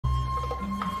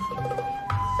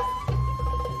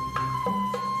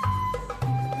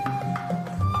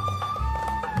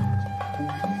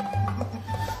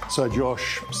So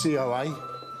Josh, COA,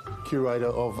 Curator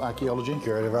of Archaeology.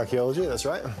 Curator of Archaeology, that's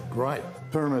right. Great.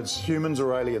 Pyramids, humans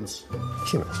or aliens?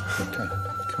 Humans. Okay,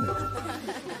 cool.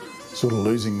 Sort of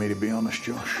losing me, to be honest,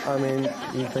 Josh. I mean,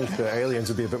 you'd think the aliens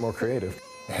would be a bit more creative.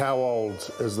 How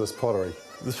old is this pottery?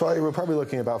 This pottery, we're probably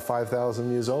looking about 5,000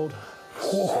 years old.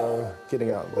 So,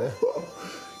 getting out there.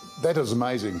 That is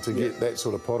amazing to get that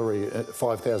sort of pottery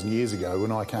 5,000 years ago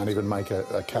when I can't even make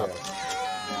a cup.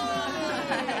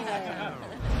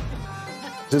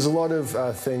 There's a lot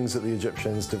of things that the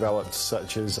Egyptians developed,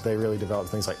 such as they really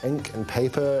developed things like ink and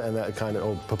paper and that kind of,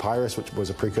 or papyrus, which was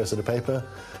a precursor to paper.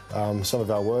 Some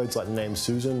of our words, like the name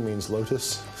Susan, means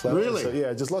lotus flower. Really? So,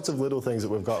 yeah, just lots of little things that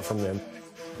we've got from them.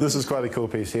 This is quite a cool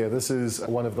piece here. This is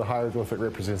one of the hieroglyphic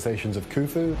representations of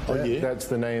Khufu. Oh, yeah? That's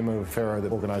the name of pharaoh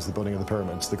that organised the building of the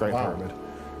pyramids, the Great Pyramid.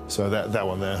 So that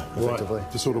one there, effectively.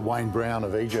 Right. The sort of Wayne Brown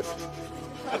of Egypt.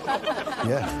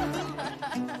 Yeah.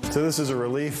 So this is a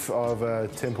relief of a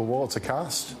temple wall. It's a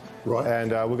cast. Right.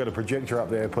 And we've got a projector up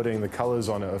there putting the colours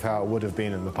on it of how it would have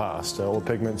been in the past. All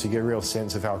pigments, you get a real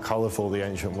sense of how colourful the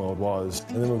ancient world was.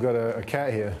 And then we've got a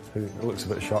cat here who looks a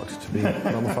bit shocked to be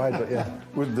mummified, but yeah.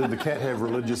 Did the cat have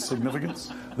religious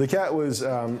significance? The cat was,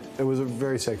 it was a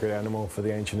very sacred animal for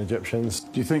the ancient Egyptians.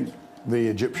 Do you think the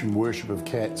Egyptian worship of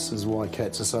cats is why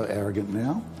cats are so arrogant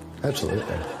now?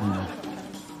 Absolutely.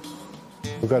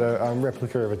 We've got a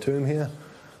replica of a tomb here,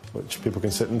 which people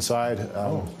can sit inside.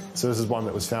 So this is one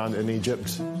that was found in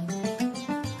Egypt.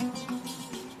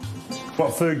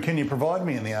 What food can you provide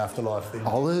me in the afterlife then?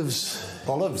 Olives.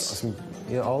 Olives?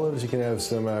 Olives. You can have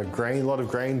some grain, a lot of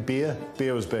grain. Beer.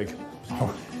 Beer was big.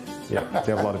 Oh. Yeah,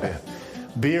 they have a lot of beer.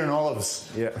 Beer and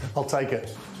olives. Yeah. I'll take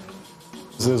it.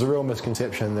 So there's a real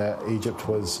misconception that Egypt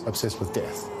was obsessed with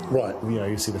death. Right. You know,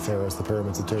 you see the pharaohs, the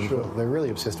pyramids, the tombs. Sure. They're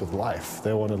really obsessed with life.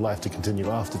 They wanted life to continue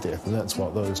after death, and that's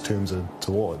what those tombs are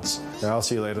towards. Now, I'll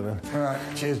see you later then. All right.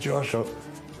 Cheers, Josh. Sure.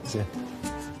 See you.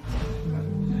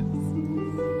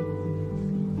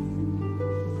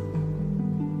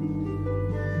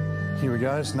 Here we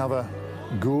go. It's another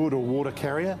gourd or water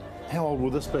carrier. How old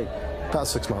will this be? About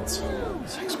 6 months.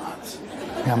 6 months.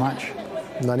 How much?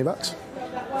 $90.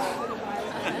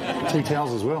 Tea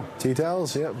towels as well. Tea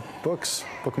towels, yeah. Books,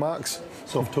 bookmarks.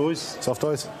 Soft toys. Soft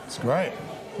toys. It's great.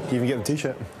 You even get the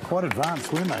T-shirt. Quite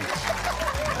advanced, weren't they?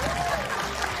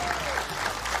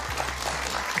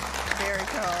 Very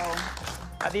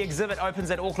cool. The exhibit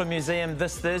opens at Auckland Museum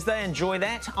this Thursday. Enjoy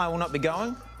that. I will not be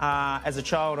going. As a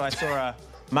child, I saw a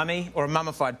mummy, or a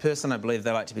mummified person, I believe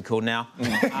they like to be called now.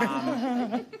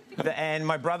 And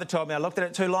my brother told me I looked at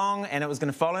it too long and it was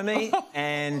going to follow me.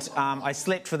 And I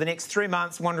slept for the next 3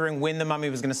 months wondering when the mummy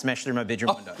was going to smash through my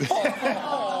bedroom window.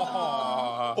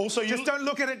 Also, Just don't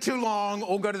look at it too long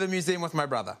or go to the museum with my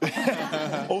brother.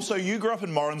 Also, you grew up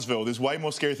in Morrinsville. There's way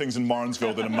more scary things in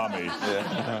Morrinsville than a mummy.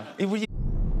 Yeah.